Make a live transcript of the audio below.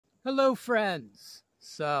Hello friends!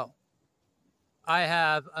 So, I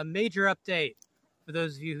have a major update. For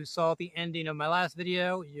those of you who saw the ending of my last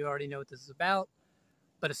video, you already know what this is about.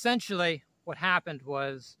 But essentially, what happened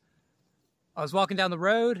was, I was walking down the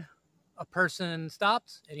road, a person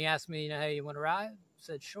stopped, and he asked me, hey, you want to ride? I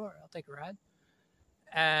said, sure, I'll take a ride.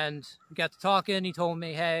 And we got to talking, he told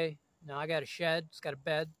me, hey, no, I got a shed, it's got a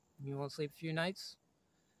bed, you want to sleep a few nights?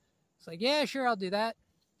 It's like, yeah, sure, I'll do that.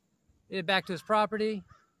 Get back to his property.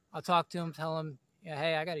 I'll talk to him, tell him, yeah,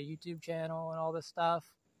 hey, I got a YouTube channel and all this stuff.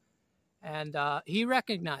 And he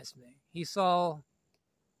recognized me. He saw,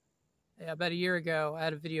 about a year ago, I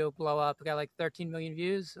had a video blow up. It got like 13 million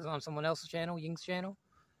views. It was on someone else's channel, Ying's channel.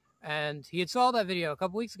 And he had saw that video a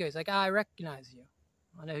couple weeks ago. He's like, I recognize you.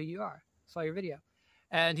 I know who you are. I saw your video.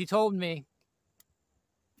 And he told me,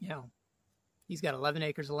 you know, he's got 11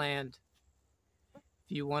 acres of land. If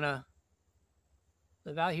you want to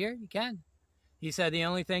live out here, you can. He said the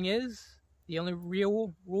only thing is, the only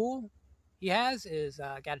real rule he has is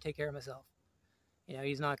got to take care of myself. You know,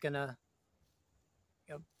 he's not going to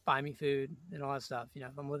buy me food and all that stuff. You know,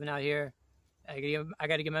 if I'm living out here, I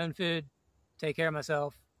got to get my own food, take care of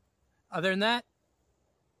myself. Other than that,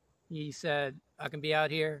 he said, I can be out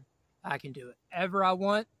here. I can do whatever I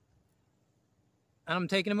want. And I'm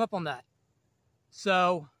taking him up on that.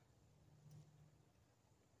 So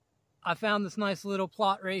I found this nice little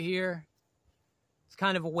plot right here. It's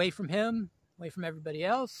kind of away from him, away from everybody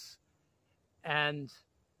else. And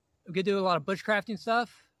I'm going to do a lot of bushcrafting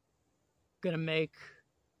stuff. Going to make,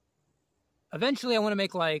 eventually I want to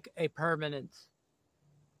make like a permanent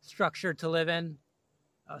structure to live in.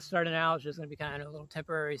 Starting out, it's just going to be kind of a little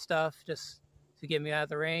temporary stuff just to get me out of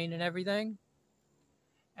the rain and everything.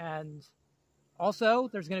 And also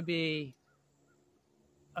there's going to be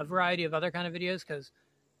a variety of other kind of videos, because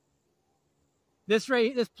this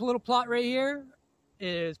little plot right here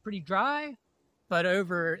is pretty dry, but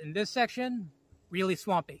over in this section, really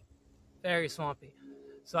swampy, very swampy.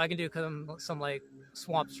 So I can do some like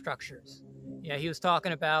swamp structures. Yeah, he was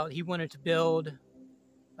talking about, he wanted to build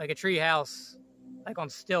like a tree house, like on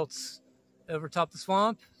stilts over top the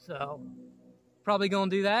swamp. So probably gonna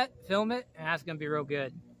do that, film it, and that's gonna be real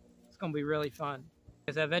good. It's gonna be really fun.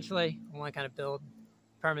 Because eventually I want to kind of build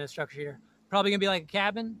permanent structure here. Probably gonna be like a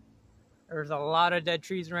cabin. There's a lot of dead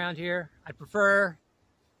trees around here. I'd prefer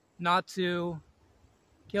not to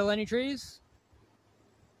kill any trees,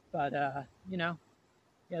 but you know,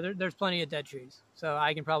 yeah, there's plenty of dead trees. So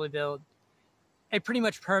I can probably build a pretty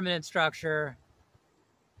much permanent structure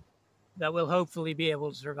that will hopefully be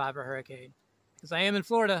able to survive a hurricane. Because I am in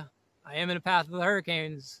Florida, I am in a path of the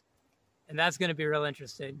hurricanes, and that's going to be real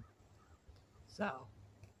interesting. So,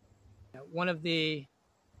 one of the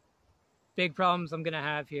big problems I'm going to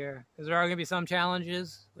have here, because there are going to be some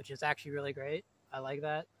challenges, which is actually really great. I like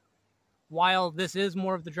that. While this is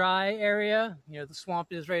more of the dry area, you know, the swamp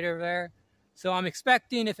is right over there. So I'm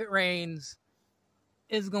expecting if it rains,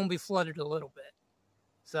 it's going to be flooded a little bit.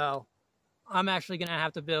 So I'm actually going to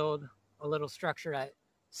have to build a little structure that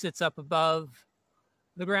sits up above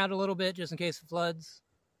the ground a little bit, just in case it floods.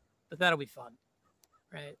 But that'll be fun,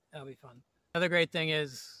 right? That'll be fun. Another great thing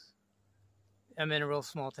is I'm in a real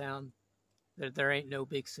small town. There ain't no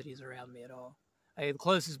big cities around me at all. The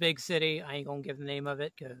closest big city, I ain't going to give the name of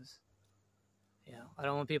it because, you know, I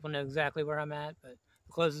don't want people to know exactly where I'm at, but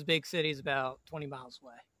the closest big city is about 20 miles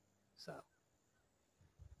away. So,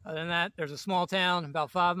 other than that, there's a small town about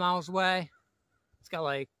 5 miles away. It's got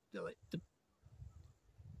like you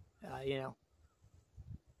know,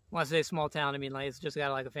 when I say small town, I mean like it's just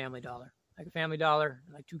got like a Family Dollar. Like a Family Dollar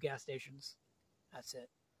and like 2 gas stations. That's it.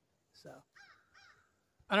 So,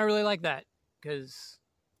 I don't really like that because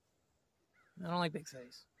I don't like big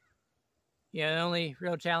cities. Yeah, the only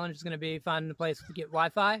real challenge is going to be finding a place to get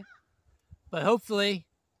Wi-Fi. But hopefully,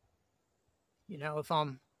 you know, if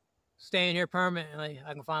I'm staying here permanently,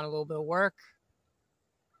 I can find a little bit of work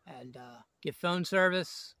and get phone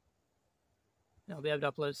service. And I'll be able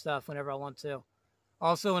to upload stuff whenever I want to.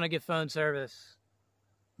 Also, when I get phone service,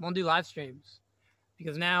 I'm going to do live streams.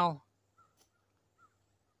 Because now,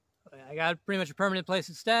 I got pretty much a permanent place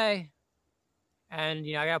to stay. And,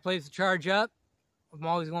 you know, I got a place to charge up. I'm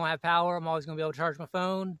always going to have power. I'm always going to be able to charge my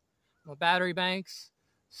phone, my battery banks.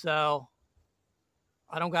 So,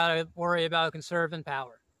 I don't got to worry about conserving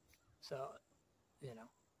power. So, you know,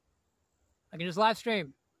 I can just live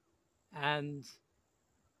stream. And,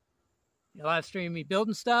 you know, live stream me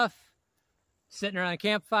building stuff, sitting around a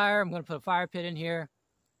campfire. I'm going to put a fire pit in here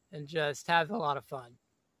and just have a lot of fun.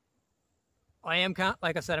 I am,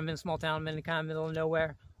 like I said, I'm in a small town. I'm in the kind of middle of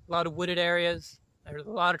nowhere. A lot of wooded areas. There's a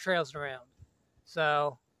lot of trails around.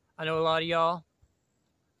 So I know a lot of y'all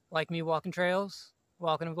like me walking trails,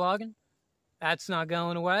 walking and vlogging. That's not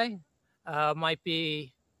going away. Might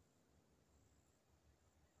take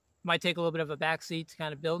a little bit of a backseat to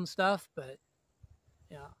kind of building stuff, but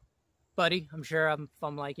yeah, buddy, I'm sure if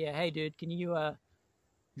I'm like, yeah, hey dude, can you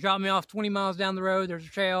drop me off 20 miles down the road? There's a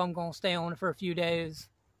trail. I'm gonna stay on it for a few days,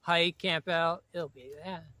 hike, camp out. It'll be,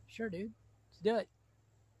 yeah, sure, dude, let's do it.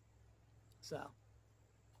 So,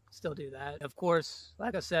 still do that. Of course,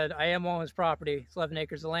 like I said, I am on his property. It's 11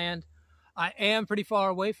 acres of land. I am pretty far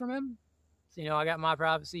away from him. So, I got my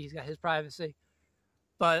privacy. He's got his privacy.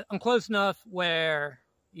 But I'm close enough where,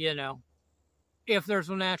 if there's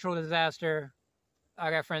a natural disaster, I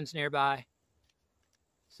got friends nearby.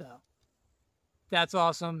 So, that's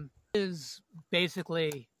awesome. This is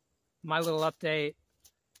basically my little update.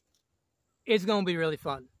 It's going to be really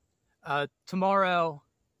fun. Tomorrow,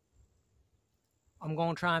 I'm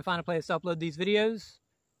going to try and find a place to upload these videos.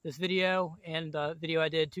 This video and the video I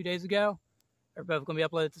did 2 days ago are both going to be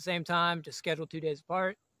uploaded at the same time, just scheduled 2 days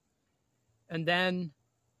apart. And then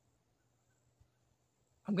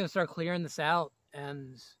I'm going to start clearing this out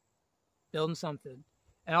and building something.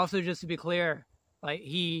 And also, just to be clear, like,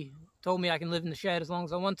 he told me I can live in the shed as long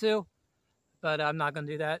as I want to, but I'm not going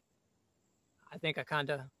to do that. I think I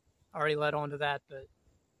kind of already led on to that, but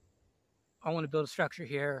I want to build a structure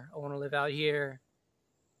here. I want to live out here.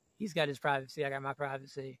 He's got his privacy. I got my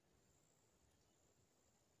privacy.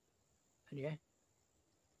 And yeah.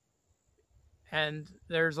 And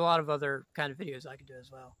there's a lot of other kind of videos I could do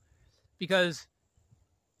as well. Because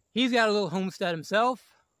he's got a little homestead himself.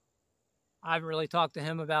 I haven't really talked to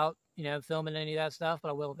him about, filming any of that stuff, but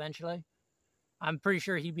I will eventually. I'm pretty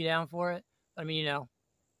sure he'd be down for it. I mean,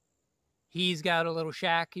 he's got a little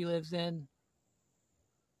shack he lives in.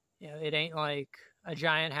 It ain't like a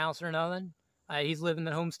giant house or nothing. He's living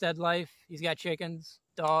the homestead life. He's got chickens,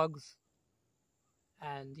 dogs.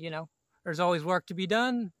 And, there's always work to be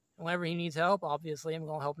done. Whenever he needs help, obviously, I'm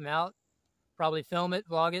going to help him out. Probably film it,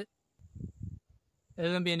 vlog it.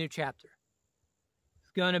 There's going to be a new chapter.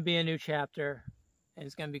 It's going to be a new chapter. And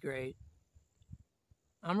it's going to be great.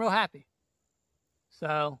 I'm real happy.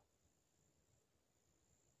 So,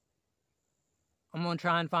 I'm going to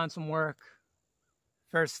try and find some work.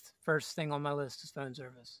 First thing on my list is phone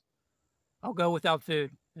service. I'll go without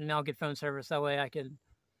food, and I'll get phone service. That way I can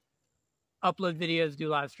upload videos, do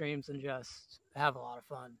live streams, and just have a lot of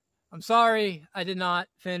fun. I'm sorry I did not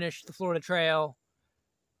finish the Florida Trail.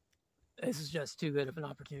 This is just too good of an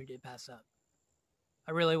opportunity to pass up.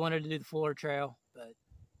 I really wanted to do the Florida Trail, but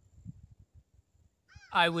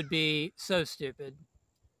I would be so stupid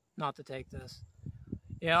not to take this.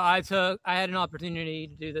 I had an opportunity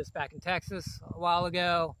to do this back in Texas a while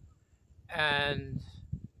ago, and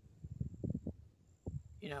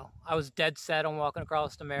I was dead set on walking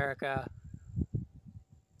across America,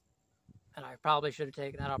 and I probably should have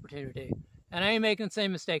taken that opportunity. And I ain't making the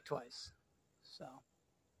same mistake twice. So,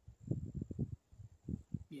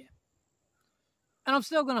 yeah. And I'm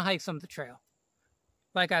still going to hike some of the trail.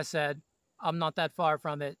 Like I said, I'm not that far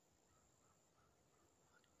from it.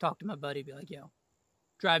 Talk to my buddy, be like, yo,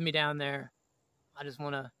 drive me down there. I just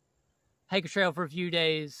want to hike a trail for a few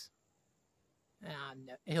days. No,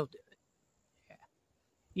 he'll do it. Yeah.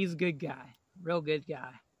 He's a good guy. Real good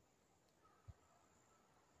guy.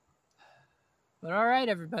 But all right,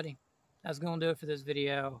 everybody. That's going to do it for this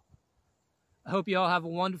video. I hope you all have a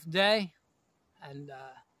wonderful day. And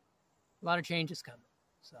a lot of change is coming.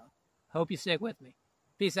 So, hope you stick with me.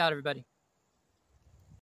 Peace out, everybody.